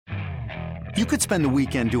You could spend the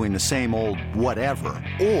weekend doing the same old whatever,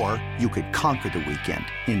 or you could conquer the weekend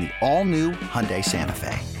in the all-new Hyundai Santa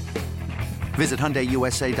Fe. Visit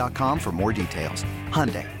HyundaiUSA.com for more details.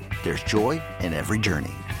 Hyundai, there's joy in every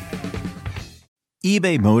journey.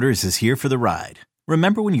 eBay Motors is here for the ride.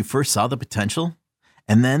 Remember when you first saw the potential?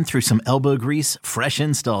 And then through some elbow grease, fresh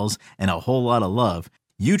installs, and a whole lot of love,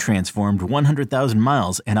 you transformed 100,000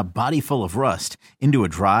 miles and a body full of rust into a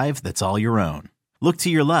drive that's all your own. Look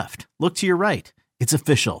to your left. Look to your right. It's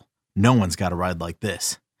official. No one's got a ride like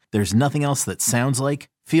this. There's nothing else that sounds like,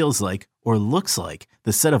 feels like, or looks like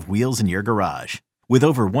the set of wheels in your garage. With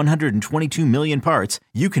over 122 million parts,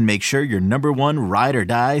 you can make sure your number one ride or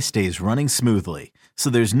die stays running smoothly.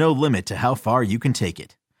 So there's no limit to how far you can take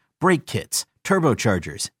it. Brake kits,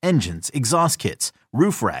 turbochargers, engines, exhaust kits,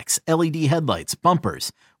 roof racks, LED headlights,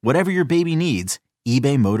 bumpers, whatever your baby needs,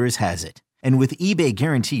 eBay Motors has it. And with eBay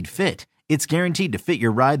Guaranteed Fit, it's guaranteed to fit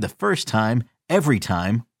your ride the first time, every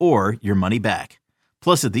time, or your money back.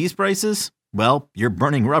 Plus, at these prices, well, you're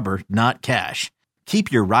burning rubber, not cash. Keep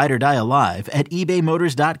your ride or die alive at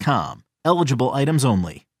ebaymotors.com. Eligible items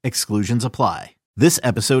only. Exclusions apply. This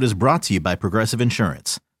episode is brought to you by Progressive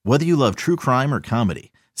Insurance. Whether you love true crime or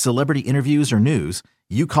comedy, celebrity interviews or news,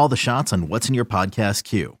 you call the shots on what's in your podcast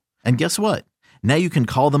queue. And guess what? Now you can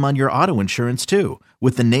call them on your auto insurance too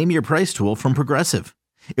with the Name Your Price tool from Progressive.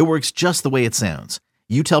 It works just the way it sounds.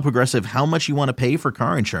 You tell Progressive how much you want to pay for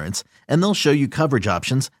car insurance, and they'll show you coverage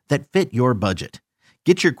options that fit your budget.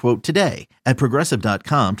 Get your quote today at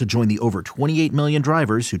Progressive.com to join the over 28 million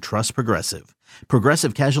drivers who trust Progressive.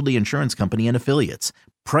 Progressive Casualty Insurance Company and Affiliates.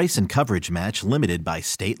 Price and coverage match limited by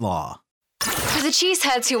state law. For the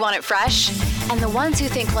cheeseheads who want it fresh, and the ones who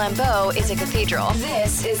think Lambeau is a cathedral,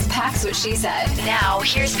 this is Pax What She Said. Now,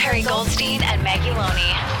 here's Perry Goldstein and Maggie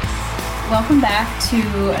Loney. Welcome back to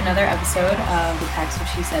another episode of the Pax What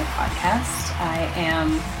She Said podcast. I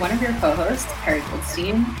am one of your co-hosts, Perry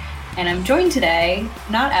Goldstein, and I'm joined today,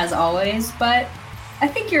 not as always, but I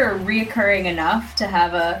think you're reoccurring enough to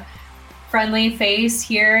have a friendly face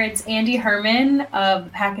here. It's Andy Herman of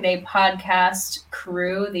the Pack-A-Day podcast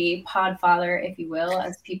crew, the podfather, if you will,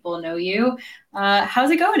 as people know you.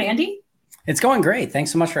 How's it going, Andy? It's going great.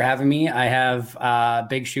 Thanks so much for having me. I have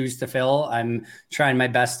big shoes to fill. I'm trying my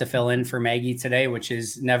best to fill in for Maggie today, which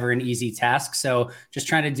is never an easy task. So just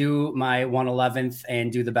trying to do my 111th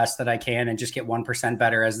and do the best that I can and just get 1%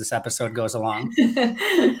 better as this episode goes along.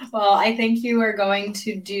 Well, I think you are going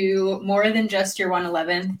to do more than just your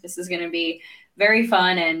 111th. This is going to be very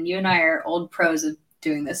fun. And you and I are old pros of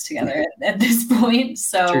doing this together at this point.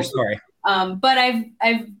 So, true story. But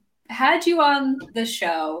I've had you on the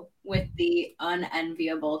show with the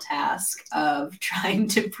unenviable task of trying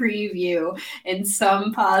to preview in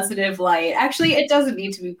some positive light. Actually, it doesn't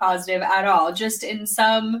need to be positive at all. Just in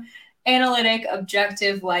some analytic,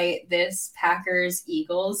 objective light, this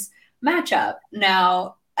Packers-Eagles matchup.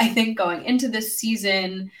 Now, I think going into this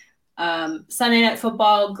season, Sunday Night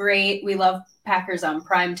Football, great. We love Packers on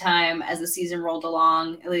primetime. As the season rolled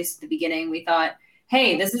along, at least at the beginning, we thought,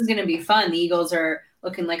 hey, this is going to be fun. The Eagles are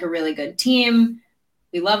looking like a really good team.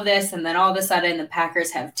 We love this. And then all of a sudden the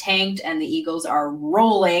Packers have tanked and the Eagles are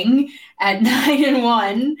rolling at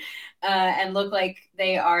 9-1 and look like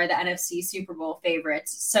they are the NFC Super Bowl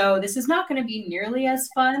favorites. So this is not going to be nearly as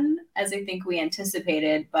fun as I think we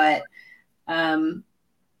anticipated, but that's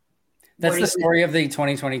the story of the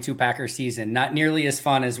 2022 Packers season. Not nearly as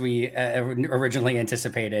fun as we originally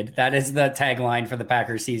anticipated. That is the tagline for the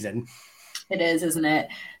Packers season. It is, isn't it?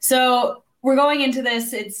 So we're going into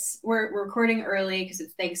this. We're recording early because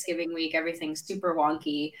it's Thanksgiving week. Everything's super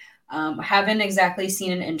wonky. Haven't exactly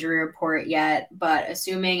seen an injury report yet, but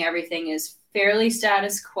assuming everything is fairly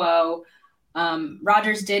status quo,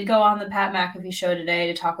 Rodgers did go on the Pat McAfee show today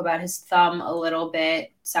to talk about his thumb a little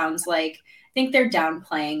bit. Sounds like, I think they're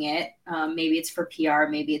downplaying it. Maybe it's for PR,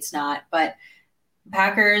 maybe it's not. But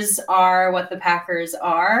Packers are what the Packers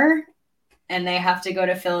are, and they have to go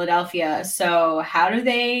to Philadelphia. So how do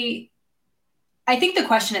they... I think the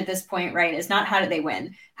question at this point, right, is not how do they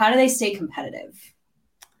win? How do they stay competitive?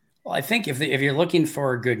 Well, I think if you're looking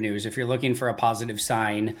for good news, if you're looking for a positive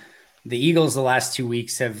sign, the Eagles the last 2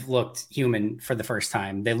 weeks have looked human for the first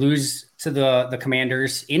time. They lose to the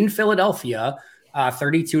Commanders in Philadelphia,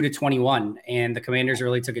 32-21, and the Commanders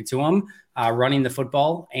really took it to them, running the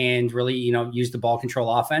football and really, used the ball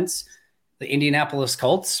control offense. The Indianapolis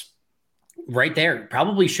Colts, right there,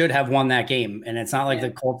 probably should have won that game. And it's not like the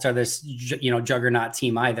Colts are this, juggernaut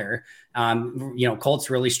team either. Colts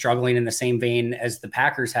really struggling in the same vein as the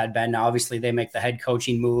Packers had been. Now, obviously they make the head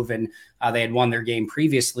coaching move and they had won their game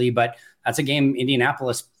previously, but that's a game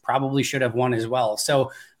Indianapolis probably should have won as well.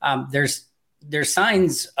 So there's there's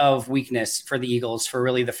signs of weakness for the Eagles for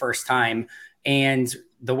really the first time. And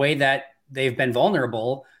the way that they've been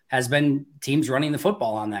vulnerable has been teams running the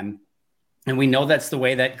football on them. And we know that's the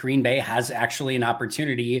way that Green Bay has actually an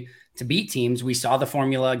opportunity to beat teams. We saw the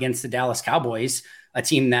formula against the Dallas Cowboys, a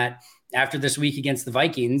team that after this week against the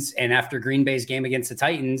Vikings and after Green Bay's game against the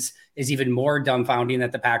Titans is even more dumbfounding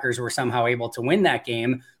that the Packers were somehow able to win that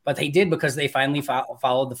game. But they did because they finally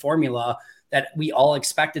followed the formula that we all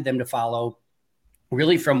expected them to follow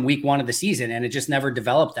really from week one of the season. And it just never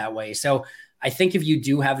developed that way. So I think if you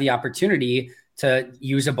do have the opportunity to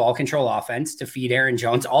use a ball control offense to feed Aaron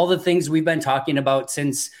Jones, all the things we've been talking about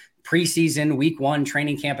since preseason, week one,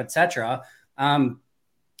 training camp, etc.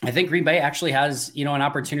 I think Green Bay actually has, an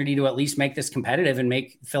opportunity to at least make this competitive and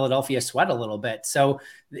make Philadelphia sweat a little bit. So,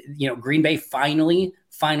 Green Bay finally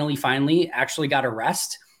actually got a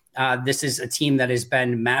rest. This is a team that has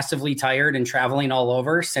been massively tired and traveling all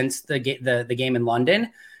over since the game in London.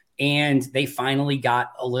 And they finally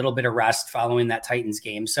got a little bit of rest following that Titans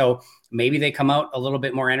game. So maybe they come out a little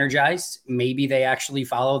bit more energized. Maybe they actually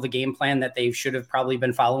follow the game plan that they should have probably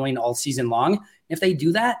been following all season long. If they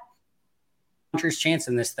do that, chance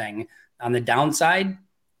in this thing. On the downside,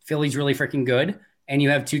 Philly's really freaking good. And you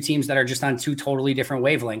have two teams that are just on two totally different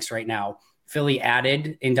wavelengths right now. Philly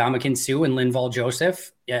added Ndamukong Suh and Linval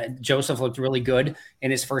Joseph. Joseph looked really good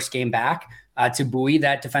in his first game back to buoy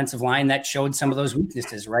that defensive line that showed some of those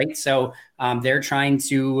weaknesses, right? So they're trying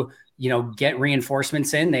to, get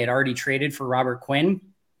reinforcements in. They had already traded for Robert Quinn.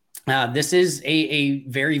 This is a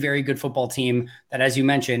very, very good football team that, as you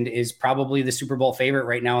mentioned, is probably the Super Bowl favorite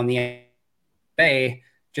right now in the Bay.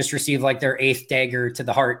 Just received like their 8th dagger to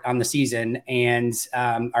the heart on the season and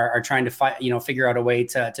are trying to figure out a way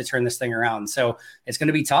to turn this thing around. So it's going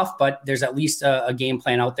to be tough, but there's at least a game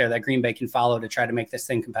plan out there that Green Bay can follow to try to make this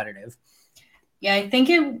thing competitive. Yeah, I think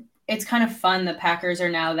it's kind of fun. The Packers are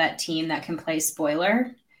now that team that can play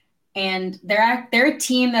spoiler, and they're a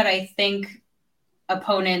team that I think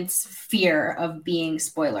opponents fear of being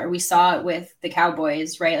spoiler. We saw it with the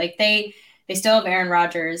Cowboys, right? Like they still have Aaron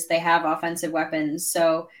Rodgers. They have offensive weapons.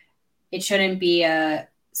 So it shouldn't be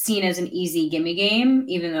seen as an easy gimme game,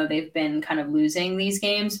 even though they've been kind of losing these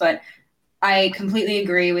games. But I completely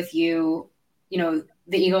agree with you. The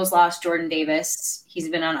Eagles lost Jordan Davis. He's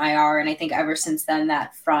been on IR. And I think ever since then,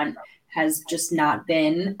 that front has just not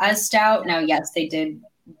been as stout. Now, yes, they did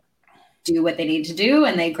do what they need to do.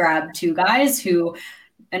 And they grabbed two guys who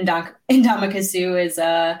Ndamukong Suh is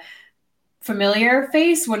a familiar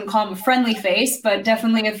face, wouldn't call him a friendly face, but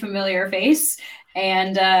definitely a familiar face.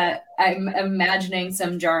 And I'm imagining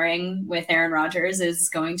some jarring with Aaron Rodgers is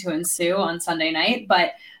going to ensue on Sunday night,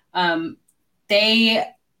 but they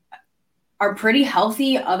are pretty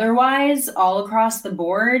healthy otherwise all across the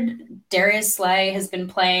board. Darius Slay has been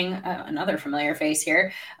playing, another familiar face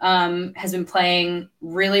here, has been playing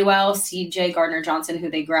really well. CJ Gardner-Johnson, who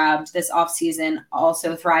they grabbed this offseason,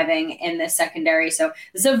 also thriving in this secondary. So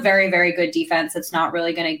this is a very, very good defense that's not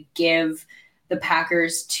really going to give the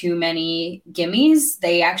Packers too many gimmies.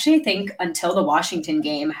 They actually think until the Washington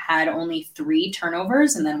game had only 3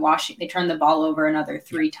 turnovers, and then they turned the ball over another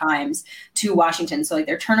 3 times to Washington. So like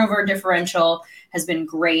their turnover differential has been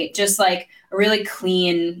great, just like a really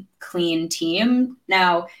clean team.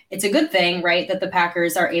 Now it's a good thing, right, that the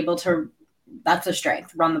Packers are able to, that's a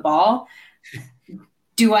strength, run the ball.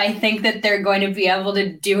 Do I think that they're going to be able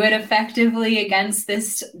to do it effectively against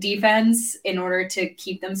this defense in order to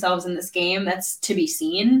keep themselves in this game? That's to be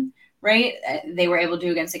seen, right? They were able to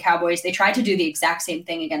do against the Cowboys. They tried to do the exact same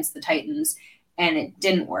thing against the Titans, and it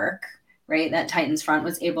didn't work, right? That Titans front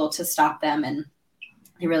was able to stop them, and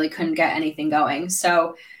they really couldn't get anything going.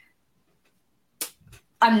 So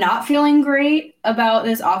I'm not feeling great about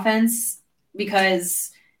this offense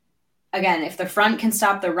because, again, if the front can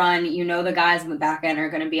stop the run, the guys in the back end are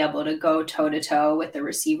going to be able to go toe-to-toe with the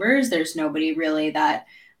receivers. There's nobody really that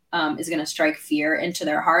is going to strike fear into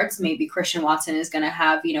their hearts. Maybe Christian Watson is going to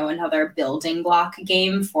have, another building block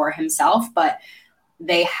game for himself, but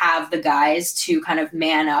they have the guys to kind of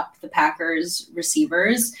man up the Packers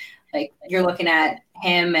receivers. Like you're looking at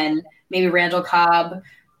him and maybe Randall Cobb.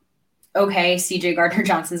 Okay, CJ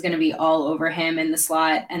Gardner-Johnson is going to be all over him in the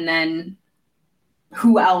slot. And then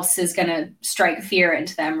who else is going to strike fear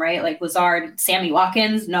into them, right? Like Lazard, Sammy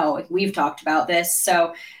Watkins. No, we've talked about this.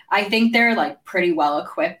 So I think they're like pretty well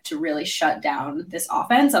equipped to really shut down this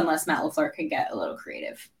offense unless Matt LaFleur can get a little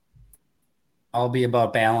creative. All be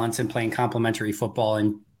about balance and playing complementary football.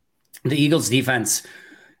 And the Eagles defense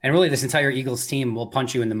and really this entire Eagles team will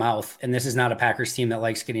punch you in the mouth. And this is not a Packers team that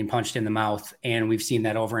likes getting punched in the mouth. And we've seen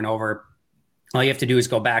that over and over. All you have to do is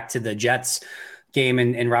go back to the Jets game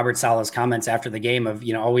and Robert Saleh's comments after the game of,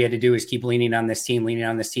 all we had to do is keep leaning on this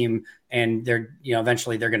team, and they're,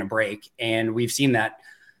 eventually they're going to break. And we've seen that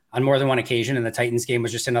on more than one occasion. And the Titans game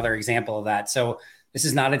was just another example of that. So this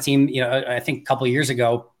is not a team, I think a couple of years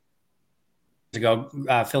ago,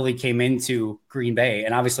 Philly came into Green Bay,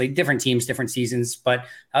 and obviously different teams, different seasons, but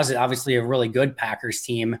that was obviously a really good Packers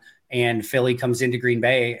team. And Philly comes into Green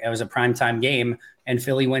Bay. It was a primetime game, and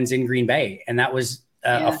Philly wins in Green Bay. And that was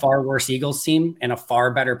a far worse Eagles team and a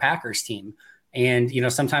far better Packers team. And,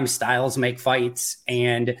 sometimes styles make fights,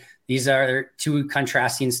 and these are two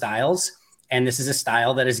contrasting styles. And this is a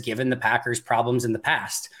style that has given the Packers problems in the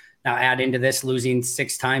past. Now add into this losing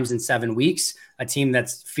 6 times in 7 weeks, a team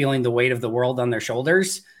that's feeling the weight of the world on their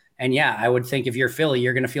shoulders. And yeah, I would think if you're Philly,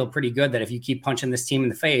 you're going to feel pretty good that if you keep punching this team in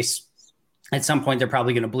the face, at some point they're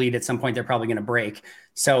probably going to bleed. At some point they're probably going to break.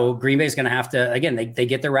 So Green Bay is going to have to, again, they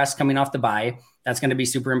get their rest coming off the bye. That's going to be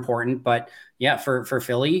super important. But yeah, for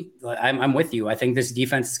Philly, I'm with you. I think this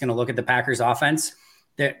defense is going to look at the Packers offense.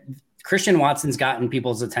 Christian Watson's gotten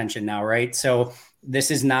people's attention now, right? So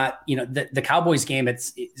this is not, the Cowboys game.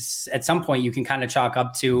 It's at some point you can kind of chalk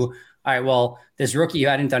up to, all right, well, this rookie who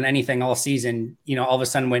hadn't done anything all season, all of a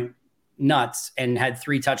sudden went nuts and had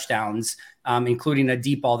 3 touchdowns, including a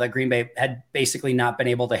deep ball that Green Bay had basically not been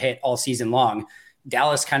able to hit all season long.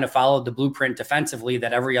 Dallas kind of followed the blueprint defensively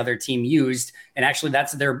that every other team used. And actually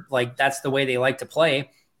that's the way they like to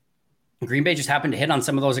play. Green Bay just happened to hit on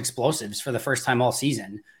some of those explosives for the first time all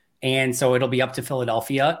season. And so it'll be up to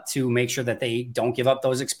Philadelphia to make sure that they don't give up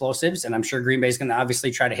those explosives. And I'm sure Green Bay is going to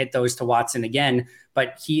obviously try to hit those to Watson again.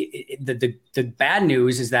 But the bad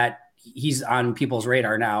news is that he's on people's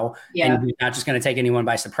radar now, and he's not just going to take anyone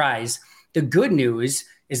by surprise. The good news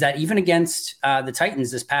is that even against the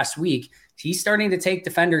Titans this past week, he's starting to take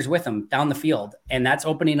defenders with him down the field, and that's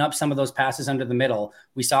opening up some of those passes under the middle.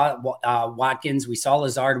 We saw Watkins, we saw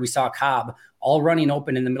Lazard, we saw Cobb all running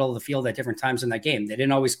open in the middle of the field at different times in that game. They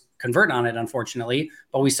didn't always convert on it, unfortunately,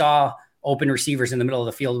 but we saw open receivers in the middle of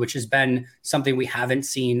the field, which has been something we haven't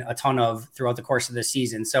seen a ton of throughout the course of this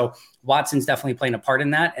season. So Watson's definitely playing a part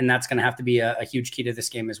in that, and that's going to have to be a huge key to this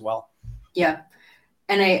game as well. Yeah.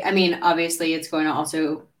 And I mean, obviously it's going to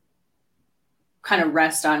also kind of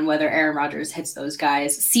rest on whether Aaron Rodgers hits those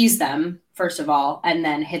guys, sees them first of all, and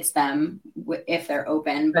then hits them if they're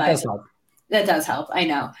open. But that does help. I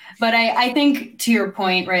know. But I think to your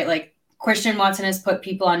point, right, like Christian Watson has put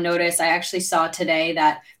people on notice. I actually saw today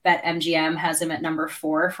that BetMGM has him at number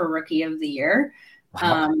 4 for Rookie of the Year.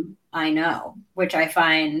 Wow. I know, which I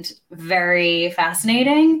find very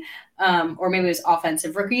fascinating. Or maybe it was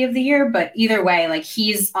Offensive Rookie of the Year, but either way, like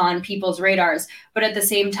he's on people's radars. But at the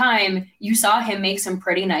same time, you saw him make some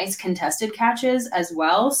pretty nice contested catches as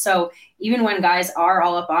well. So even when guys are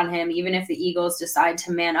all up on him, even if the Eagles decide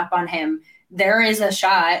to man up on him, there is a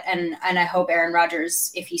shot. And I hope Aaron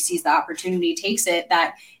Rodgers, if he sees the opportunity, takes it,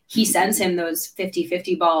 that he sends him those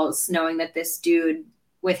 50-50 balls, knowing that this dude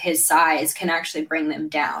with his size can actually bring them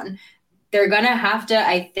down. They're going to have to,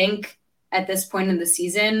 I think, at this point in the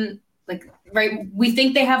season, like, right, we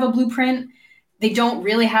think they have a blueprint. They don't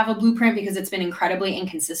really have a blueprint because it's been incredibly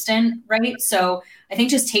inconsistent, right? So I think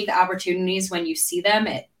just take the opportunities when you see them.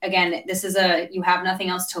 Again, this is you have nothing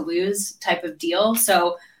else to lose type of deal.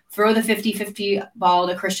 So throw the 50-50 ball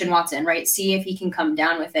to Christian Watson, right? See if he can come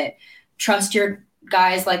down with it. Trust your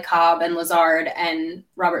guys like Cobb and Lazard and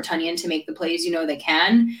Robert Tonyan to make the plays they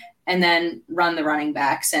can, and then run the running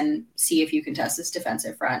backs and see if you can test this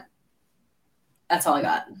defensive front. That's all I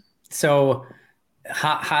got. So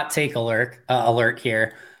hot take alert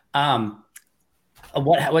here.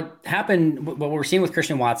 What happened, what we're seeing with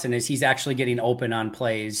Christian Watson is he's actually getting open on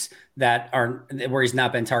plays that aren't where he's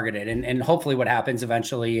not been targeted. And hopefully what happens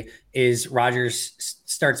eventually is Rodgers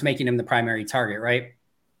starts making him the primary target, right?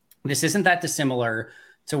 This isn't that dissimilar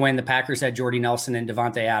to when the Packers had Jordy Nelson and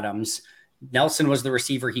Davante Adams. Nelson was the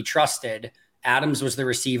receiver he trusted. Adams was the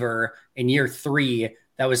receiver in year 3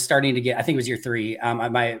 that was starting to get, I think it was year 3.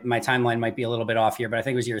 My timeline might be a little bit off here, but I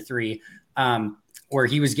think it was year 3, where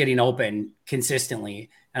he was getting open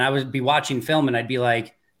consistently. And I would be watching film and I'd be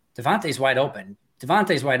like, Davante's wide open.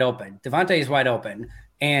 Davante's wide open. Davante's wide open.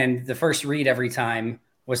 And the first read every time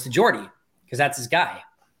was to Jordy, because that's his guy.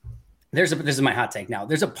 This is my hot take now.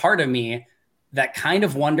 There's a part of me that kind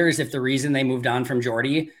of wonders if the reason they moved on from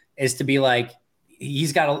Jordy is to be like,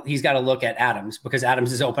 he's got to look at Adams because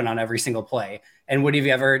Adams is open on every single play. And would he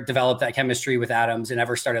have ever developed that chemistry with Adams and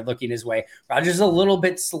ever started looking his way? Rodgers is a little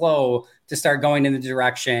bit slow to start going in the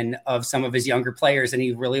direction of some of his younger players. And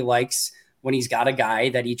he really likes when he's got a guy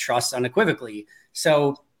that he trusts unequivocally.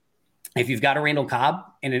 So if you've got a Randall Cobb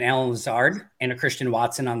and an Allen Lazard and a Christian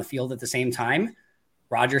Watson on the field at the same time,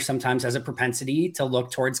 Rodgers sometimes has a propensity to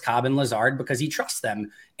look towards Cobb and Lazard because he trusts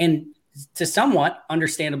them. And to somewhat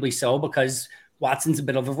understandably so, because Watson's a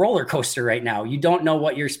bit of a roller coaster right now. You don't know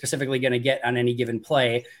what you're specifically going to get on any given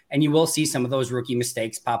play, and you will see some of those rookie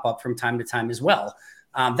mistakes pop up from time to time as well.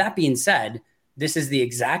 That being said, this is the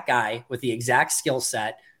exact guy with the exact skill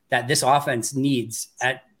set that this offense needs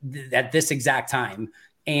at this exact time.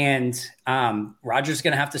 And Rodgers is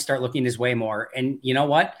going to have to start looking his way more. And you know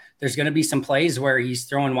what? There's going to be some plays where he's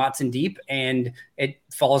throwing Watson deep and it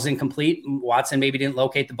falls incomplete. Watson maybe didn't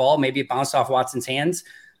locate the ball. Maybe it bounced off Watson's hands.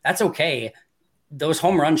 That's okay. Those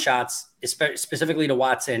home run shots, specifically to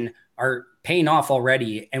Watson, are paying off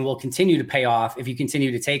already and will continue to pay off if you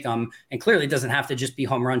continue to take them. And clearly it doesn't have to just be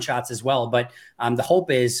home run shots as well. But the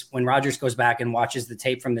hope is when Rodgers goes back and watches the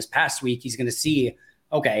tape from this past week, he's going to see,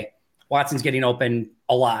 okay, Watson's getting open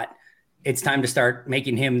a lot. It's time to start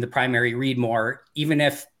making him the primary read more, even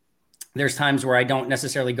if there's times where I don't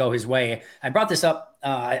necessarily go his way. I brought this up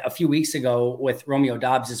a few weeks ago with Romeo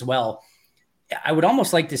Doubs as well. I would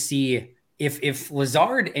almost like to see if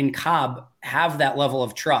Lazard and Cobb have that level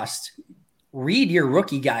of trust, read your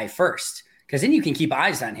rookie guy first, because then you can keep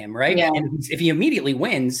eyes on him, right? Yeah. And if he immediately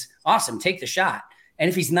wins, awesome, take the shot. And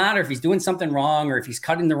if he's not, or if he's doing something wrong, or if he's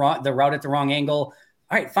cutting the route at the wrong angle,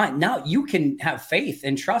 all right, fine. Now you can have faith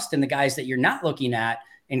and trust in the guys that you're not looking at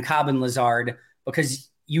in Cobb and Lazard, because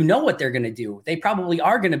you know what they're going to do. They probably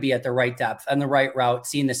are going to be at the right depth and the right route,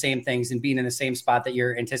 seeing the same things and being in the same spot that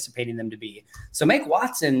you're anticipating them to be. So make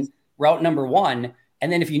Watson route number one.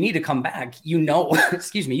 And then if you need to come back, you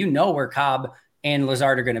know where Cobb and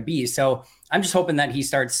Lazard are going to be. So I'm just hoping that he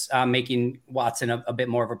starts making Watson a bit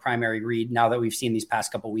more of a primary read now that we've seen these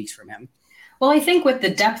past couple of weeks from him. Well, I think with the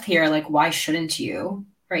depth here, like, why shouldn't you,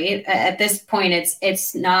 right? At this point,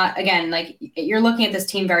 it's not, again, like, you're looking at this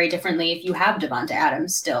team very differently if you have Devonta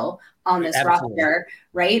Adams still on this roster,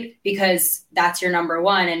 right? Because that's your number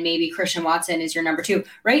one, and maybe Christian Watson is your number two.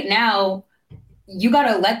 Right now, you got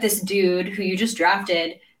to let this dude who you just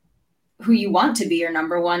drafted, who you want to be your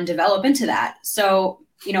number one, develop into that. So,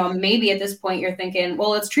 you know, maybe at this point you're thinking, well,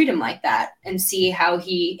 let's treat him like that and see how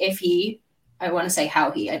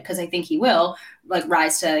because I think he will, like,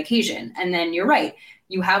 rise to the occasion. And then you're right.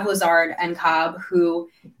 You have Lazard and Cobb, who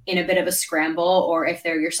in a bit of a scramble, or if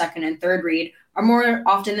they're your second and third read, are more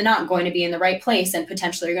often than not going to be in the right place and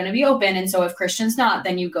potentially are going to be open. And so if Christian's not,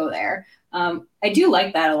 then you go there. I do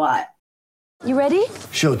like that a lot. You ready?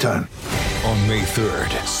 Showtime. On May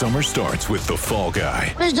 3rd, summer starts with The Fall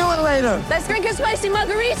Guy. Let's do it later. Let's drink a spicy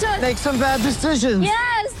margarita. Make some bad decisions.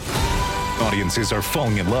 Yes. Audiences are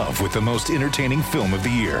falling in love with the most entertaining film of the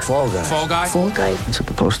year. Fall Guy. Fall Guy? Fall Guy. That's what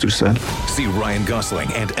the poster said. See Ryan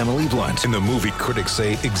Gosling and Emily Blunt in the movie critics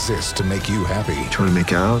say exists to make you happy. Trying to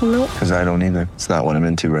make it out? Nope. Because I don't either. It's not what I'm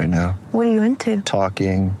into right now. What are you into?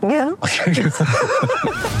 Talking. Yeah.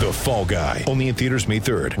 The Fall Guy. Only in theaters May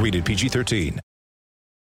 3rd. Rated PG-13.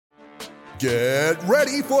 Get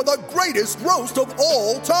ready for the greatest roast of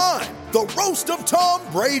all time. The Roast of Tom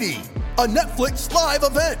Brady. A Netflix live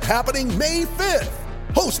event happening May 5th.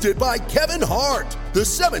 Hosted by Kevin Hart. The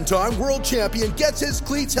 7-time world champion gets his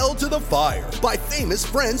cleats held to the fire by famous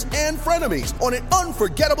friends and frenemies on an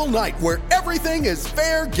unforgettable night where everything is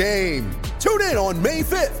fair game. Tune in on May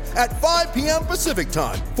 5th at 5 p.m. Pacific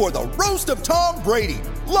time for the Roast of Tom Brady.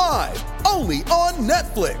 Live only on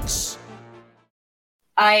Netflix.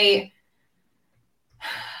 I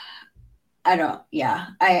have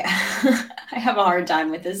a hard time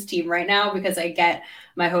with this team right now because I get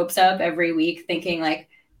my hopes up every week thinking, like,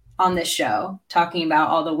 on this show, talking about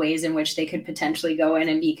all the ways in which they could potentially go in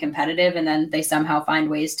and be competitive, and then they somehow find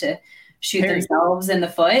ways to shoot themselves in the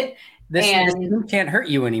foot. This can't hurt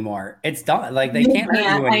you anymore. It's done. Like, they can't hurt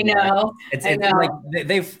you anymore. I know. It's like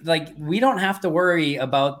they've, like, we don't have to worry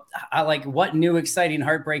about like what new exciting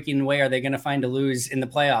heartbreaking way are they going to find to lose in the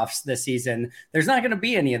playoffs this season. There's not going to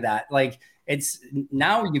be any of that. Like, it's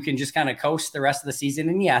now you can just kind of coast the rest of the season.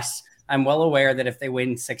 And yes, I'm well aware that if they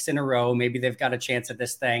win 6 in a row, maybe they've got a chance at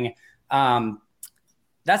this thing.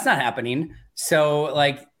 That's not happening. So,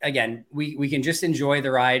 like, again, we can just enjoy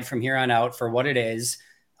the ride from here on out for what it is.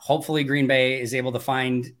 Hopefully Green Bay is able to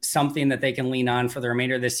find something that they can lean on for the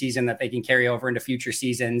remainder of this season that they can carry over into future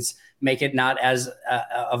seasons, make it not as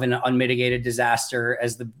of an unmitigated disaster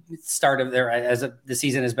as the start of the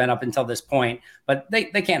season has been up until this point, but they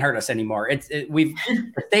can't hurt us anymore.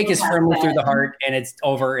 The stake is firmly through the heart, and it's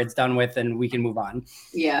over, it's done with, and we can move on.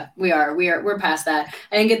 Yeah, we're past that.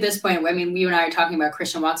 I think at this point, I mean, you and I are talking about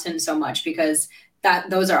Christian Watson so much because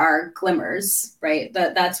those are our glimmers, right?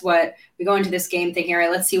 That's what we go into this game thinking, all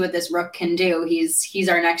right, let's see what this rook can do. He's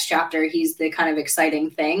our next chapter. He's the kind of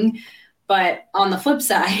exciting thing. But on the flip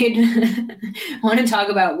side, I want to talk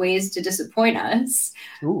about ways to disappoint us.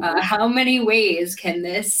 How many ways can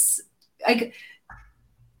this, like,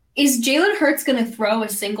 is Jalen Hurts going to throw a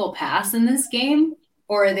single pass in this game?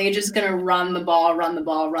 Or are they just going to run the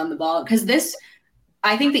ball? Because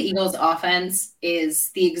I think the Eagles offense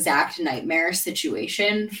is the exact nightmare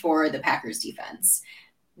situation for the Packers defense.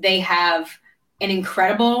 They have an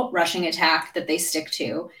incredible rushing attack that they stick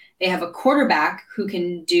to. They have a quarterback who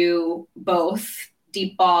can do both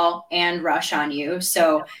deep ball and rush on you.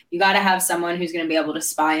 So you got to have someone who's going to be able to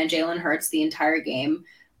spy on Jalen Hurts the entire game.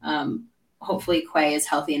 Hopefully Quay is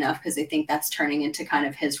healthy enough because I think that's turning into kind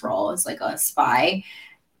of his role as like a spy.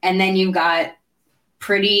 And then you got a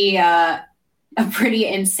pretty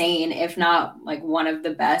insane, if not like one of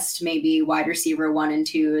the best, maybe wide receiver 1 and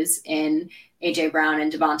 2s in AJ Brown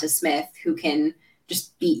and Devonta Smith, who can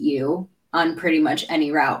just beat you on pretty much any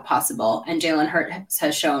route possible. And Jalen Hurts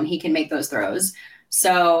has shown he can make those throws.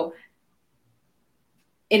 So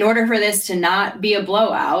in order for this to not be a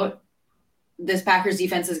blowout, this Packers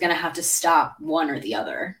defense is going to have to stop one or the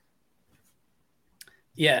other.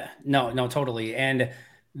 Yeah, no, totally. And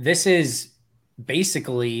this is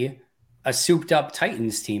basically a souped up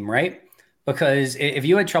Titans team, right? Because if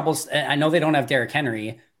you had troubles, I know they don't have Derrick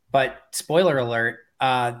Henry, but spoiler alert,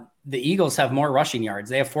 the Eagles have more rushing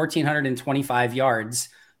yards. They have 1,425 yards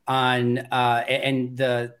on, and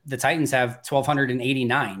the Titans have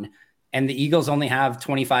 1,289. And the Eagles only have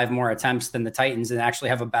 25 more attempts than the Titans and actually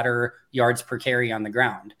have a better yards per carry on the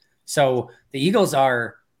ground. So the Eagles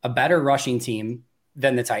are a better rushing team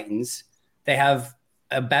than the Titans. They have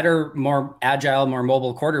a better, more agile, more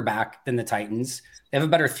mobile quarterback than the Titans. They have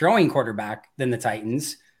a better throwing quarterback than the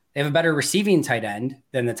Titans. They have a better receiving tight end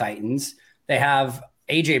than the Titans. They have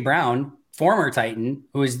AJ Brown, former Titan,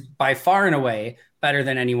 who is by far and away better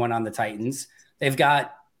than anyone on the Titans. They've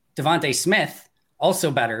got Devonta Smith,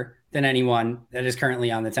 also better than anyone that is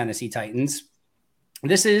currently on the Tennessee Titans.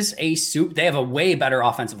 This is a soup. They have a way better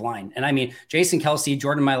offensive line. And I mean, Jason Kelce,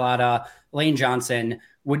 Jordan Mailata, Lane Johnson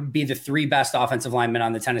would be the 3 best offensive linemen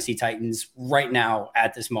on the Tennessee Titans right now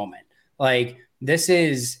at this moment. Like, this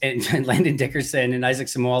is, and Landon Dickerson and Isaac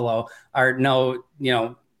Seumalo are no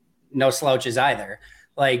slouches either.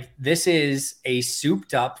 Like, this is a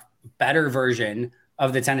souped up, better version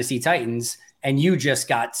of the Tennessee Titans. And you just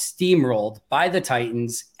got steamrolled by the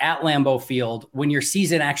Titans at Lambeau Field when your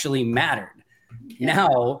season actually mattered. Yeah.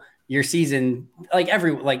 Now your season,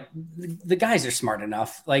 the guys are smart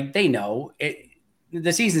enough. Like, they know it,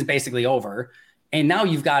 the season's basically over. And now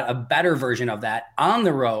you've got a better version of that on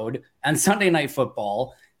the road on Sunday Night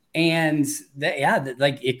Football. And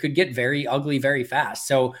it could get very ugly very fast.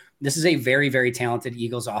 So this is a very, very talented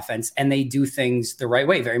Eagles offense, and they do things the right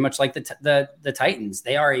way, very much like the Titans.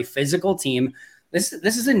 They are a physical team. This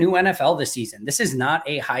is a new NFL this season. This is not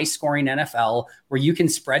a high-scoring NFL where you can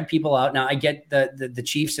spread people out. Now, I get the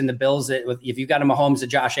Chiefs and the Bills. If you got a Mahomes, a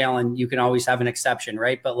Josh Allen, you can always have an exception,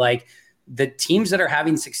 right? But like the teams that are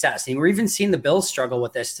having success, and we're even seeing the Bills struggle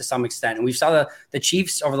with this to some extent, and we saw the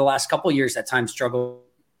Chiefs over the last couple of years at times struggle.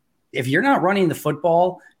 If you're not running the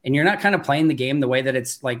football and you're not kind of playing the game the way that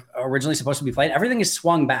it's like originally supposed to be played, everything is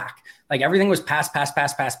swung back. Like everything was pass.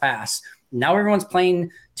 Now everyone's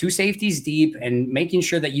playing 2 safeties deep and making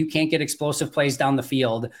sure that you can't get explosive plays down the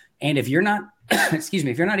field. And if you're not,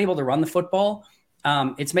 if you're not able to run the football,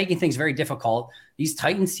 it's making things very difficult. These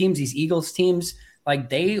Titans teams, these Eagles teams, like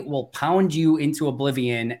they will pound you into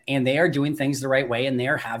oblivion, and they are doing things the right way, and they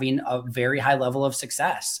are having a very high level of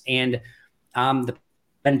success. And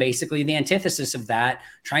been basically the antithesis of that,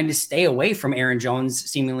 trying to stay away from Aaron Jones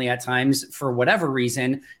seemingly at times for whatever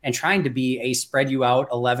reason, and trying to be a spread you out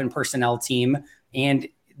 11 personnel team. And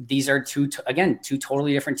these are two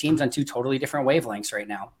totally different teams on 2 totally different wavelengths right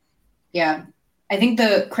now. Yeah. I think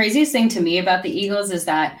the craziest thing to me about the Eagles is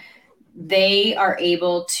that they are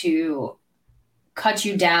able to cut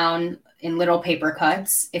you down in little paper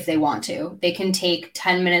cuts if they want to. They can take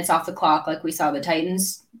 10 minutes off the clock like we saw the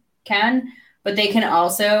Titans can, but they can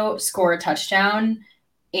also score a touchdown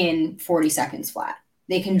in 40 seconds flat.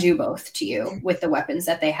 They can do both to you with the weapons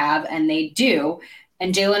that they have, and they do.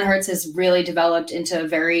 And Jalen Hurts has really developed into a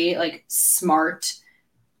very smart,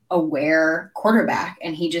 aware quarterback,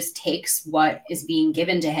 and he just takes what is being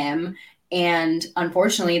given to him. And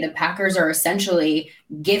unfortunately, the Packers are essentially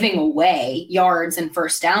giving away yards and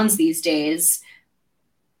first downs these days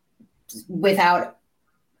without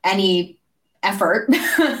any effort,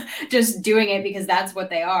 just doing it because that's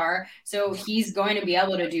what they are. So he's going to be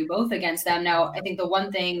able to do both against them. Now, I think the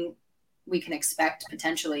one thing we can expect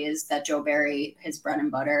potentially is that Joe Barry, his bread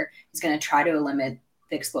and butter, is going to try to limit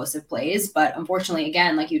the explosive plays. But unfortunately,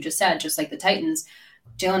 again, like you just said, just like the Titans,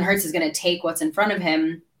 Jalen Hurts is going to take what's in front of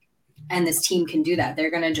him, and this team can do that.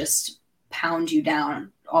 They're going to just pound you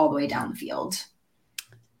down all the way down the field.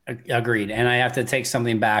 Agreed. And I have to take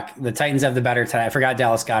something back. The Titans have the better tight. I forgot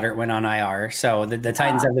Dallas Goedert went on IR. So the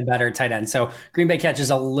Titans have the better tight end. So Green Bay catches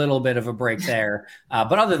a little bit of a break there.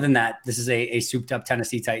 But other than that, this is a souped up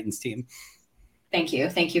Tennessee Titans team. Thank you.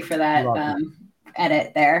 Thank you for that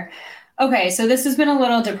edit there. Okay. So this has been a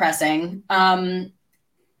little depressing. I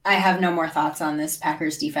have no more thoughts on this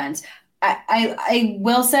Packers defense. I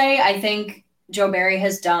will say, I think Joe Barry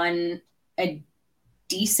has done a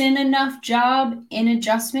decent enough job in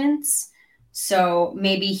adjustments. So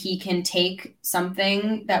maybe he can take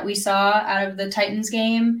something that we saw out of the Titans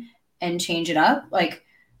game and change it up. Like,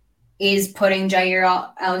 is putting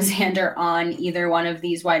Jair Alexander on either one of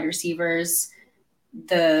these wide receivers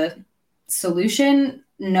the solution?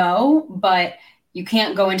 No, but you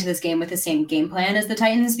can't go into this game with the same game plan as the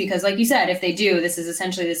Titans, because like you said, if they do, this is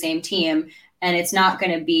essentially the same team, and it's not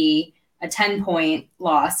going to be a 10-point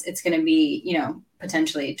loss. It's going to be,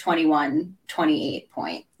 potentially 21,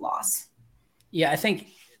 28-point loss. Yeah, I think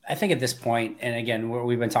at this point, and again,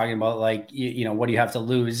 we've been talking about, like, what do you have to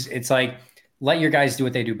lose? It's like, let your guys do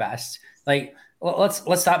what they do best. Like, let's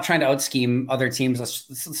stop trying to out scheme other teams. Let's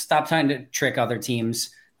stop trying to trick other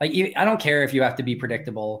teams. Like, I don't care if you have to be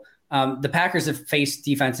predictable. The Packers have faced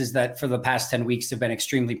defenses that for the past 10 weeks have been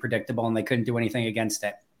extremely predictable, and they couldn't do anything against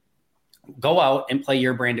it. Go out and play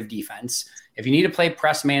your brand of defense. If you need to play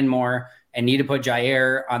press man more and need to put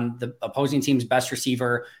Jair on the opposing team's best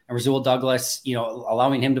receiver and Rasul Douglas,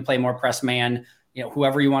 allowing him to play more press man,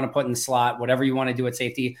 whoever you want to put in the slot, whatever you want to do at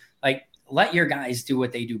safety, like, let your guys do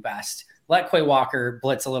what they do best. Let Quay Walker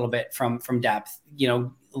blitz a little bit from depth.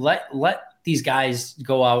 Let these guys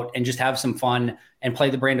go out and just have some fun and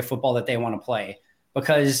play the brand of football that they want to play.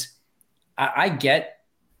 Because I get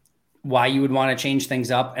why you would want to change things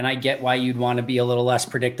up, and I get why you'd want to be a little less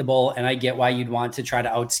predictable, and I get why you'd want to try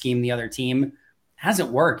to out scheme the other team. It hasn't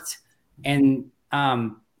worked. And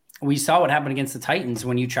we saw what happened against the Titans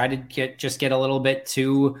when you try to get a little bit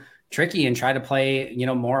too tricky and try to play,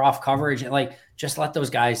 more off coverage, and like, just let those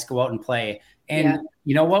guys go out and play. And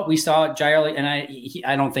you know what? We saw Jair, and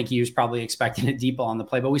I don't think he was probably expecting a deep ball on the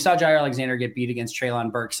play, but we saw Jair Alexander get beat against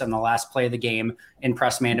Treylon Burks on the last play of the game in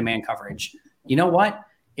press man-to-man coverage. You know what?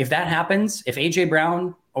 If that happens, if AJ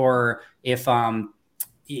Brown or if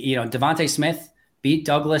Devontae Smith beat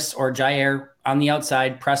Douglas or Jair on the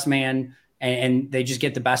outside press man, and they just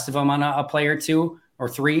get the best of them on a play or two or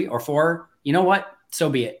three or four, you know what? So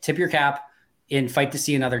be it. Tip your cap and fight to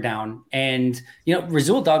see another down. And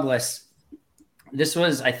Rasul Douglas, this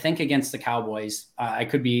was, I think, against the Cowboys. I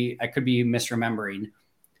could be misremembering.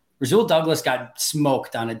 Rasul Douglas got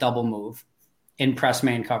smoked on a double move in press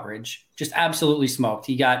man coverage, just absolutely smoked.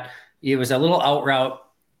 It was a little out route,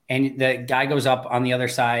 and the guy goes up on the other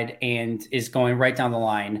side and is going right down the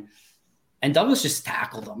line, and Douglas just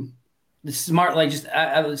tackled him. The smart, like, just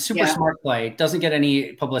a super smart play. Doesn't get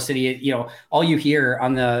any publicity. All you hear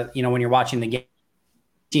on the, when you're watching the game,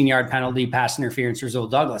 15-yard penalty, pass interference, Rasul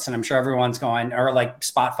Douglas, and I'm sure everyone's going, or like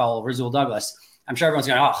spot foul, Rasul Douglas. I'm sure everyone's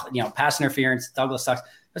going, pass interference, Douglas sucks.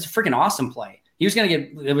 That's a freaking awesome play. It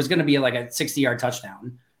was going to be like a 60-yard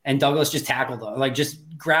touchdown, and Douglas just tackled him, like, just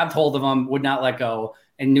grabbed hold of him, would not let go,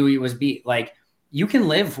 and knew he was beat. Like, you can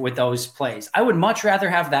live with those plays. I would much rather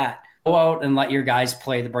have that. Go out and let your guys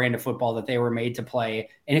play the brand of football that they were made to play.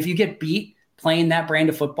 And if you get beat playing that brand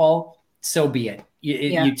of football, so be it.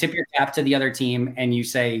 You tip your cap to the other team and you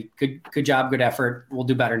say, good job, good effort. We'll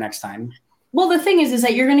do better next time. Well, the thing is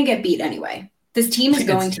that you're going to get beat anyway. This team is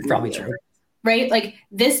going to probably true, right? Like,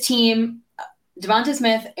 this team, Devonta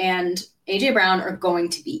Smith and AJ Brown are going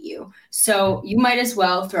to beat you. So you might as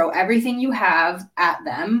well throw everything you have at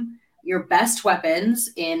them. Your best weapons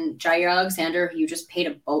in Jair Alexander, who you just paid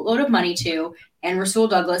a boatload of money to, and Rasul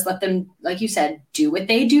Douglas. Let them, like you said, do what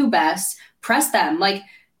they do best. Press them, like,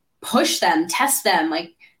 push them, test them.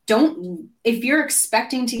 Like, if you're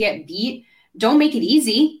expecting to get beat, don't make it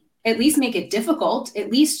easy. At least make it difficult. At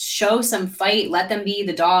least show some fight. Let them be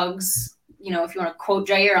the dogs. If you want to quote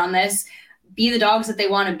Jair on this, be the dogs that they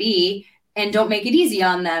want to be, and don't make it easy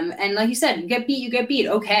on them. And like you said, you get beat.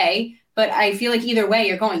 Okay. But I feel like either way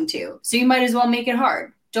you're going to. So you might as well make it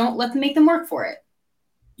hard. Don't let them make them work for it.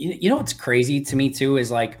 You know what's crazy to me too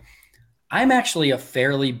is, like, I'm actually a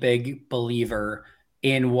fairly big believer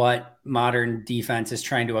in what modern defense is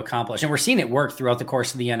trying to accomplish. And we're seeing it work throughout the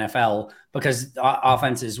course of the NFL because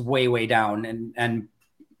offense is way, way down. And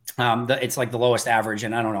it's like the lowest average.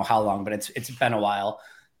 And I don't know how long, but it's been a while.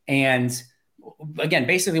 And again,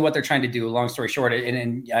 basically what they're trying to do, long story short,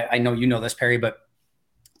 and I know you know this, Perry, but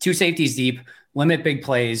 2 safeties deep, limit big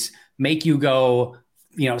plays, make you go,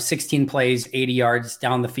 16 plays, 80 yards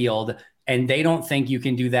down the field. And they don't think you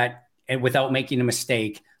can do that without making a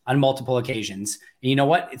mistake on multiple occasions. And you know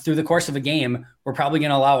what? Through the course of a game, we're probably going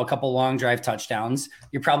to allow a couple long drive touchdowns.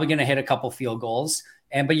 You're probably going to hit a couple field goals,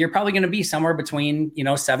 but you're probably going to be somewhere between,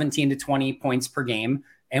 17 to 20 points per game.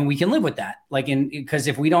 And we can live with that. Because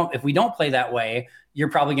if we don't play that way, you're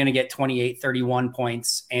probably going to get 28, 31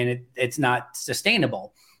 points, and it's not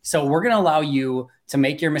sustainable. So we're going to allow you to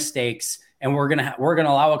make your mistakes, and we're going to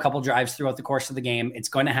allow a couple drives throughout the course of the game. It's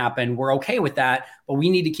going to happen. We're okay with that, but we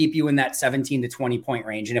need to keep you in that 17 to 20 point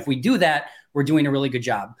range. And if we do that, we're doing a really good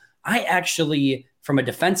job. I actually, from a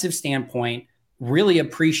defensive standpoint, really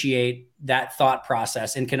appreciate that thought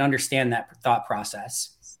process and can understand that thought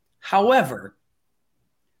process. However,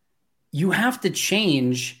 you have to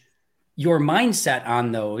change your mindset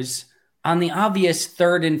on the obvious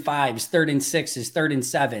 3rd and 5s, 3rd and 6s, 3rd and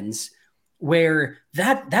 7s, where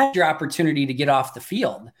that's your opportunity to get off the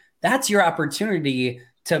field. That's your opportunity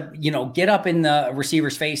to, get up in the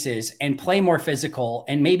receivers' faces and play more physical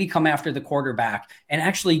and maybe come after the quarterback and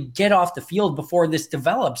actually get off the field before this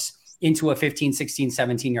develops into a 15, 16,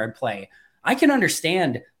 17-yard play. I can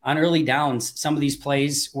understand on early downs some of these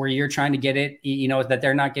plays where you're trying to get it, that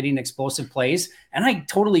they're not getting explosive plays. And I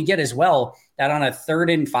totally get as well that on a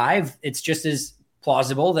 3rd and 5, it's just as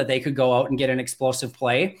plausible that they could go out and get an explosive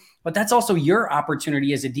play. But that's also your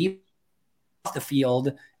opportunity as a deep off the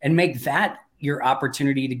field and make that your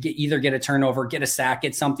opportunity to either get a turnover, get a sack,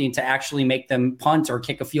 get something to actually make them punt or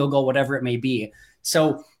kick a field goal, whatever it may be.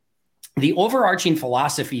 So the overarching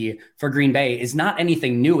philosophy for Green Bay is not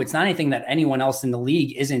anything new. It's not anything that anyone else in the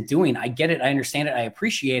league isn't doing. I get it. I understand it. I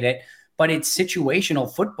appreciate it. But it's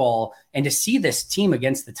situational football. And to see this team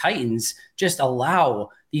against the Titans just allow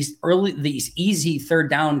these easy 3rd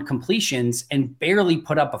down completions and barely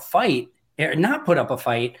put up a fight, or not put up a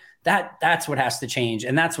fight, that's what has to change.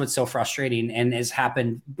 And that's what's so frustrating and has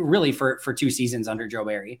happened really for 2 seasons under Joe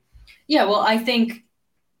Barry. Yeah, well, I think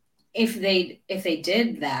if they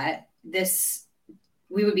did that,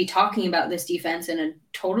 we would be talking about this defense in a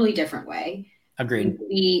totally different way. Agreed.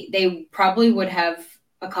 They probably would have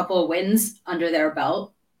a couple of wins under their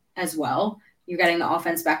belt as well. You're getting the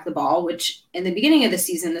offense back the ball, which in the beginning of the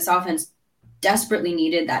season, this offense desperately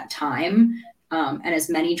needed that time and as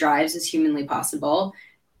many drives as humanly possible.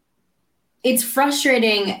 It's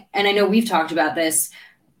frustrating, and I know we've talked about this.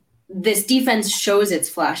 This defense shows its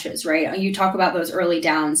flashes, right? You talk about those early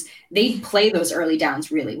downs. They play those early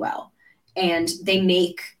downs really well, and they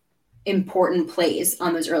make important plays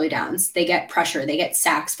on those early downs. They get pressure, they get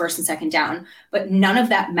sacks 1st and 2nd down, but none of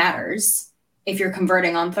that matters if you're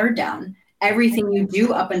converting on 3rd down. Everything you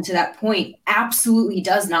do up until that point absolutely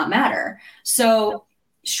does not matter. So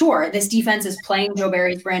sure, this defense is playing Joe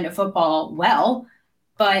Barry's brand of football well,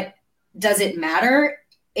 but does it matter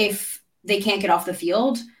if they can't get off the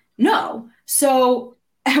field? No. So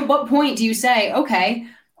at what point do you say, okay,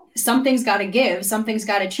 something's got to give, something's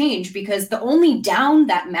got to change, because the only down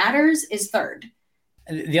that matters is 3rd.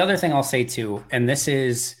 The other thing I'll say too, and this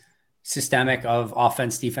is systemic of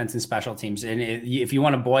offense, defense, and special teams. And if you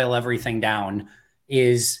want to boil everything down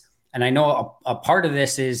is, and I know a part of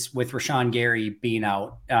this is with Rashawn Gary being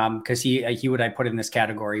out because he would, I put in this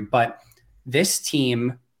category, but this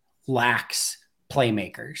team lacks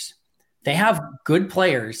playmakers. They have good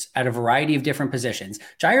players at a variety of different positions.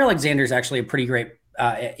 Jair Alexander is actually a pretty great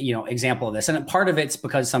example of this. And part of it's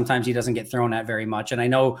because sometimes he doesn't get thrown at very much. And I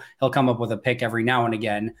know he'll come up with a pick every now and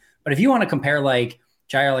again, but if you want to compare like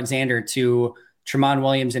Jair Alexander to Tramon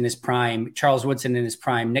Williams in his prime, Charles Woodson in his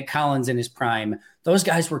prime, Nick Collins in his prime, those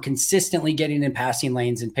guys were consistently getting in passing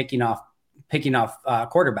lanes and picking off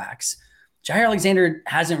quarterbacks. Jair Alexander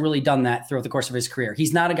hasn't really done that throughout the course of his career.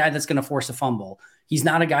 He's not a guy that's going to force a fumble. He's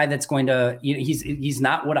not a guy that's going to, he's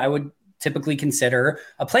not what I would typically consider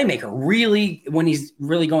a playmaker. Really, when he's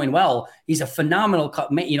really going well, he's a phenomenal,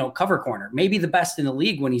 cover corner, maybe the best in the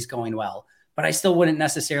league when he's going well, but I still wouldn't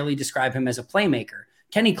necessarily describe him as a playmaker.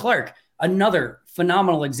 Kenny Clark, another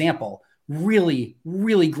phenomenal example, really,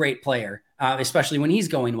 really great player, especially when he's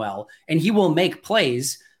going well, and he will make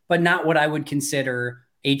plays, but not what I would consider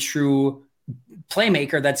a true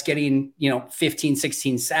playmaker that's getting, 15,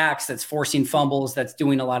 16 sacks, that's forcing fumbles, that's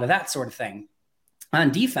doing a lot of that sort of thing.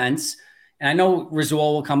 On defense, and I know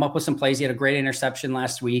Rasul will come up with some plays. He had a great interception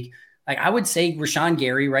last week. Like I would say Rashawn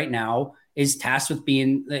Gary right now is tasked with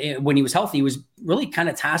being, when he was healthy, he was really kind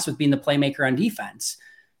of tasked with being the playmaker on defense.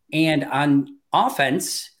 And on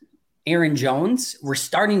offense, Aaron Jones. We're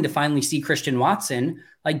starting to finally see Christian Watson.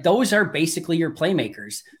 Like, those are basically your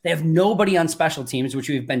playmakers. They have nobody on special teams, which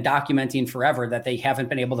we've been documenting forever, that they haven't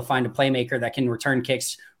been able to find a playmaker that can return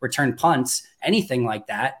kicks, return punts, anything like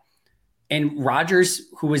that. And Rodgers,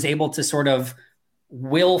 who was able to sort of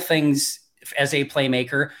will things as a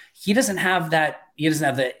playmaker, he doesn't have that. He doesn't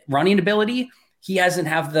have the running ability. He doesn't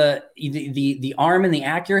have the arm and the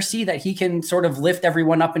accuracy that he can sort of lift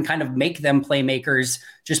everyone up and kind of make them playmakers,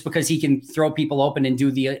 just because he can throw people open and do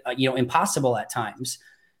the impossible at times.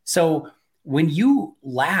 So when you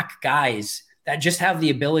lack guys that just have the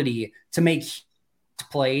ability to make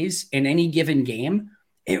plays in any given game,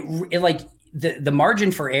 it like the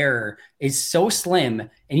margin for error is so slim,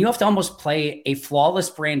 and you have to almost play a flawless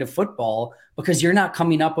brand of football because you're not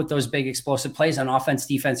coming up with those big explosive plays on offense,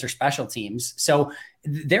 defense, or special teams. So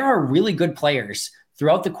there are really good players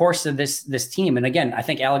throughout the course of this team. And again, I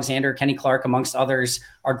think Alexander, Kenny Clark, amongst others,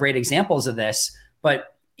 are great examples of this.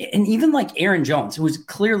 And even like Aaron Jones, who is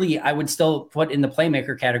clearly, I would still put in the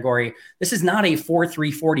playmaker category. This is not a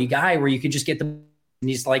 4.340 guy where you could just get the and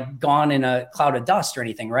he's like gone in a cloud of dust or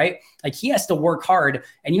anything, right? Like, he has to work hard,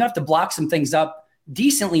 and you have to block some things up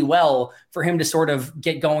decently well for him to sort of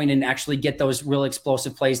get going and actually get those real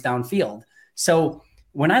explosive plays downfield. So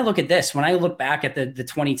when I look at this, when I look back at the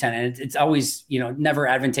 2010, and it's always, never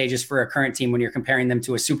advantageous for a current team when you're comparing them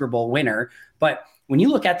to a Super Bowl winner. But when you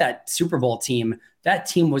look at that Super Bowl team, that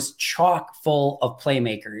team was chock full of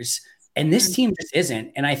playmakers, and this team just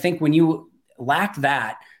isn't. And I think when you lack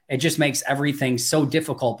that, it just makes everything so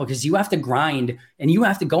difficult because you have to grind and you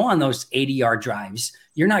have to go on those 80-yard drives.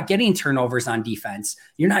 You're not getting turnovers on defense.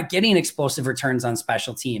 You're not getting explosive returns on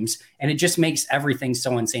special teams. And it just makes everything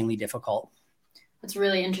so insanely difficult. That's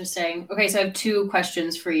really interesting. Okay, so I have two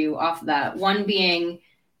questions for you off of that. One being,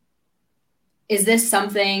 is this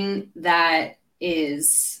something that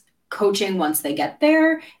is coaching once they get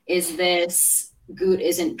there? Is this Good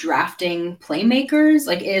isn't drafting playmakers?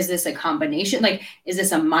 Like, is this a combination? Like, is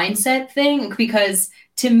this a mindset thing? Because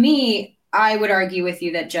to me, I would argue with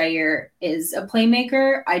you that Jair is a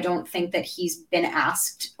playmaker. I don't think that he's been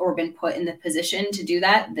asked or been put in the position to do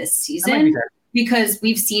that this season, because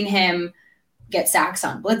we've seen him get sacks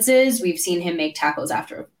on blitzes. We've seen him make tackles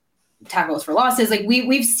for losses. Like,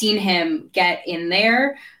 we've seen him get in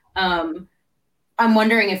there. I'm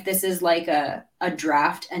wondering if this is like a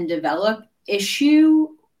draft and develop issue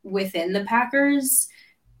within the Packers.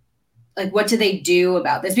 Like, what do they do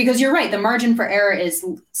about this? Because you're right, the margin for error is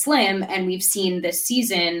slim, and we've seen this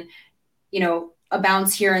season, a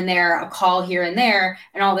bounce here and there, a call here and there,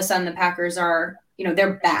 and all of a sudden the Packers are,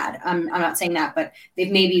 they're bad. I'm not saying that, but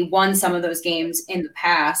they've maybe won some of those games in the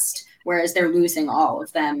past, whereas they're losing all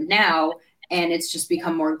of them now, and it's just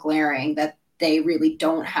become more glaring that they really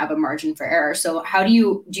don't have a margin for error. So how do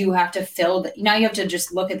you have to fill now you have to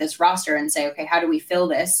just look at this roster and say, okay, how do we fill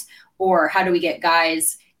this? Or how do we get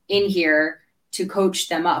guys in here to coach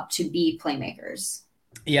them up to be playmakers?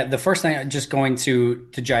 Yeah. The first thing, just going to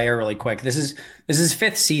Jair really quick. This is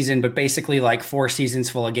fifth season, but basically like 4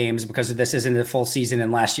 seasons full of games, because this isn't a full season.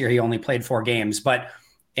 And last year he only played 4 games, but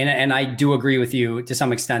I do agree with you to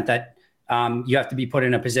some extent that you have to be put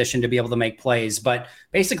in a position to be able to make plays, but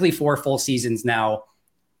basically 4 full seasons now,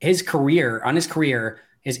 his career,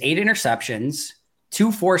 his 8 interceptions,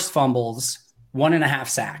 2 forced fumbles, 1.5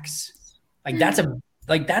 sacks. Like,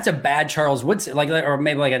 that's a bad Charles Woodson, or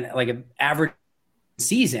maybe like an average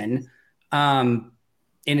season in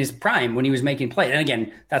his prime when he was making plays. And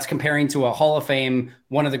again, that's comparing to a Hall of Fame,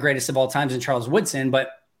 one of the greatest of all times in Charles Woodson, but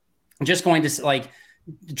just going to like,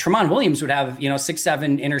 Tramon Williams would have,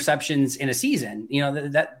 6-7 interceptions in a season.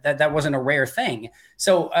 That wasn't a rare thing.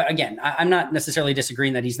 So again, I'm not necessarily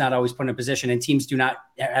disagreeing that he's not always put in a position, and teams do not,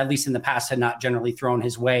 at least in the past, had not generally thrown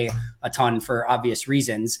his way a ton for obvious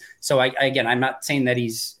reasons. So I'm not saying that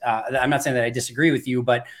I'm not saying that I disagree with you,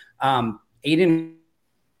 but 8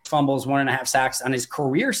 fumbles, 1.5 sacks on his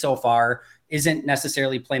career so far isn't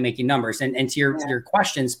necessarily playmaking numbers. And to your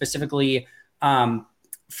question specifically,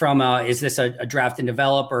 is this a draft and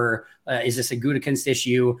develop, or is this a Gutekunst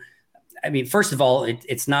issue? I mean, first of all,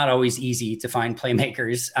 it's not always easy to find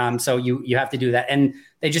playmakers. So you have to do that. And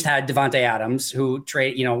they just had Devontae Adams, who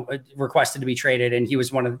requested to be traded. And he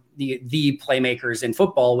was one of the playmakers in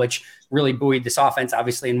football, which really buoyed this offense,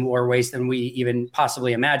 obviously, in more ways than we even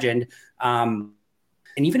possibly imagined. And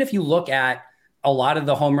even if you look at a lot of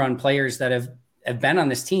the home run players that have been on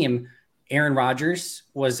this team, Aaron Rodgers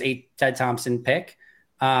was a Ted Thompson pick.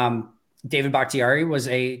 David Bakhtiari was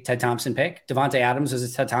a Ted Thompson pick. Devontae Adams was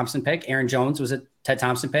a Ted Thompson pick. Aaron Jones was a Ted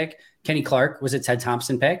Thompson pick. Kenny Clark was a Ted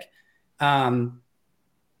Thompson pick.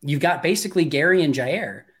 You've got basically Gary and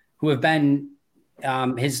Jair, who have been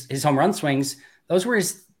his home run swings. Those were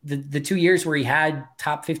the 2 years where he had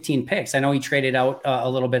top 15 picks. I know he traded out a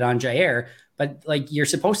little bit on Jair, but like you're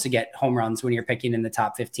supposed to get home runs when you're picking in the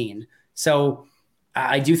top 15. So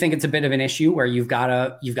I do think it's a bit of an issue where you've got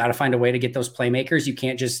to find a way to get those playmakers. You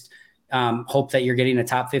can't just hope that you're getting a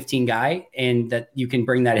top 15 guy and that you can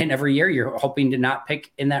bring that in every year. You're hoping to not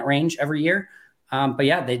pick in that range every year. But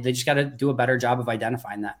yeah, they just got to do a better job of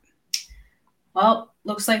identifying that. Well,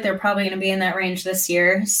 looks like they're probably going to be in that range this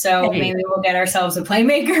year. So maybe we'll get ourselves a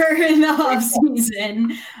playmaker in the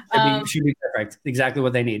offseason. Should be perfect. Exactly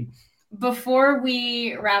what they need. Before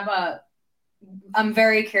we wrap up, I'm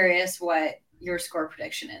very curious what your score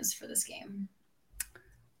prediction is for this game.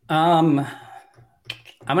 I'm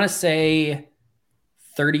going to say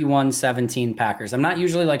 31-17 Packers. I'm not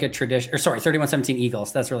usually like a 31-17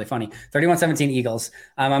 Eagles. That's really funny. 31-17 Eagles.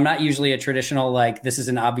 I'm not usually a traditional, like this is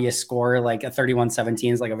an obvious score, like a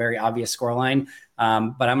 31-17 is like a very obvious score line. But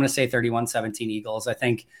I'm going to say 31-17 Eagles. I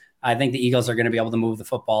think the Eagles are going to be able to move the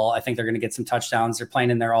football. I think they're going to get some touchdowns. They're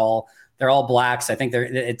playing in they're all blacks. I think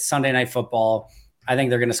it's Sunday Night Football. I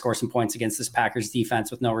think they're going to score some points against this Packers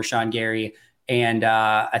defense with no Rashawn Gary. And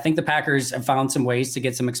I think the Packers have found some ways to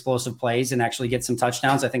get some explosive plays and actually get some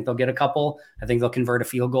touchdowns. I think they'll get a couple. I think they'll convert a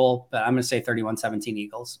field goal, but I'm going to say 31-17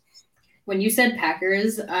 Eagles. When you said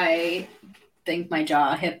Packers, I think my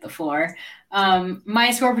jaw hit the floor.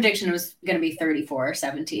 My score prediction was going to be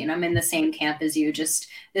 34-17. I'm in the same camp as you. Just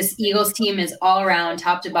this Eagles team is all around,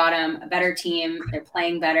 top to bottom, a better team. They're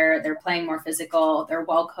playing better. They're playing more physical. They're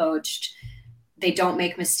well coached. They don't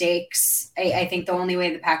make mistakes. I think the only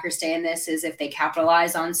way the Packers stay in this is if they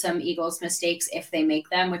capitalize on some Eagles mistakes, if they make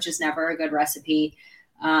them, which is never a good recipe.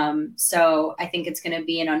 So I think it's going to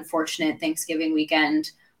be an unfortunate Thanksgiving weekend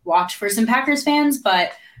watch for some Packers fans,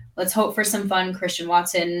 but let's hope for some fun Christian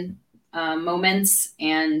Watson moments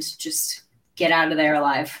and just get out of there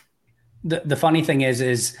alive. The funny thing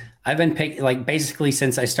is I've been picking, like basically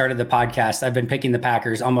since I started the podcast, I've been picking the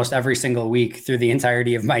Packers almost every single week through the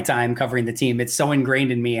entirety of my time covering the team. It's so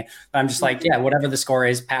ingrained in me. I'm just like, yeah, whatever the score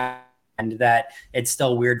is, and that it's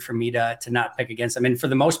still weird for me to not pick against them. And for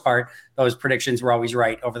the most part, those predictions were always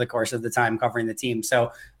right over the course of the time covering the team.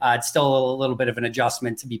 So it's still a little bit of an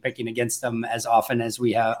adjustment to be picking against them as often as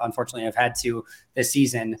we have, unfortunately, have had to this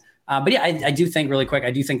season. But yeah, I do think really quick,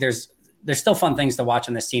 I do think there's still fun things to watch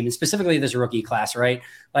on this team, and specifically this rookie class, right?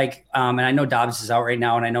 Like, and I know Dobbs is out right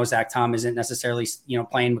now, and I know Zach Tom isn't necessarily,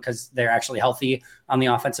 playing because they're actually healthy on the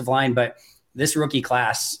offensive line, but this rookie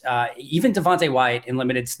class, even Devontae Wyatt in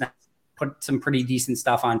limited snaps, put some pretty decent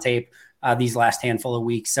stuff on tape these last handful of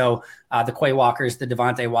weeks. So the Quay Walkers, the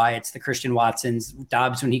Devontae Wyatts, the Christian Watsons,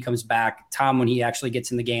 Dobbs when he comes back, Tom when he actually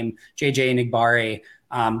gets in the game, JJ Enagbare.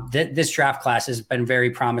 This draft class has been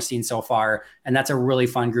very promising so far, and that's a really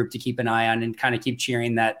fun group to keep an eye on and kind of keep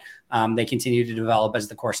cheering that they continue to develop as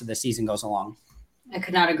the course of the season goes along. I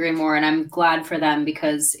could not agree more, and I'm glad for them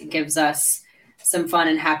because it gives us some fun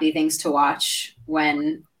and happy things to watch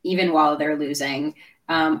even while they're losing.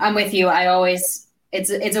 I'm with you.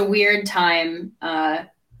 It's a weird time,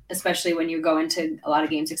 especially when you go into a lot of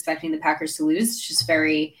games expecting the Packers to lose. It's just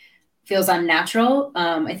feels unnatural.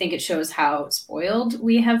 I think it shows how spoiled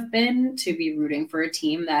we have been to be rooting for a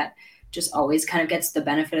team that just always kind of gets the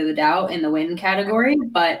benefit of the doubt in the win category.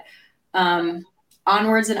 But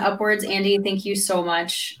onwards and upwards. Andy, thank you so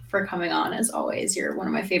much for coming on. As always, you're one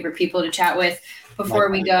of my favorite people to chat with.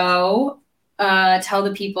 Before we go, tell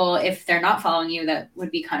the people, if they're not following you, that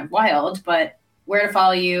would be kind of wild, but where to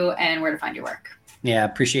follow you and where to find your work. Yeah,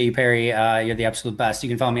 appreciate you, Perry. You're the absolute best. You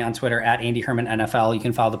can follow me on Twitter at Andy Herman NFL. You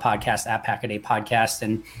can follow the podcast at Pack-A-Day Podcast,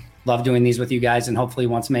 and love doing these with you guys. And hopefully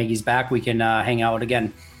once Maggie's back, we can hang out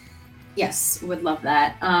again. Yes, would love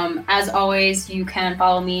that. As always, you can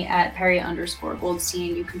follow me at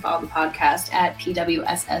Perry_Goldstein. You can follow the podcast at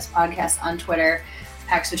PWSS Podcast on Twitter,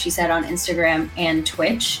 Packs What She Said on Instagram and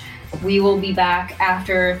Twitch. We will be back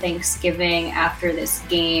after Thanksgiving, after this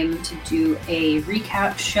game, to do a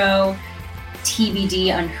recap show.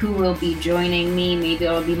 TBD on who will be joining me. Maybe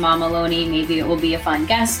it'll be Mama Loney. Maybe it will be a fun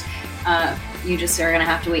guest. You just are going to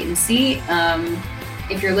have to wait and see.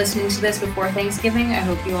 If you're listening to this before Thanksgiving, I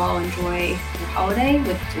hope you all enjoy your holiday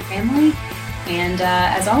with your family. And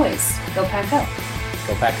as always, go Pack Go.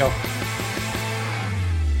 Go Pack Go.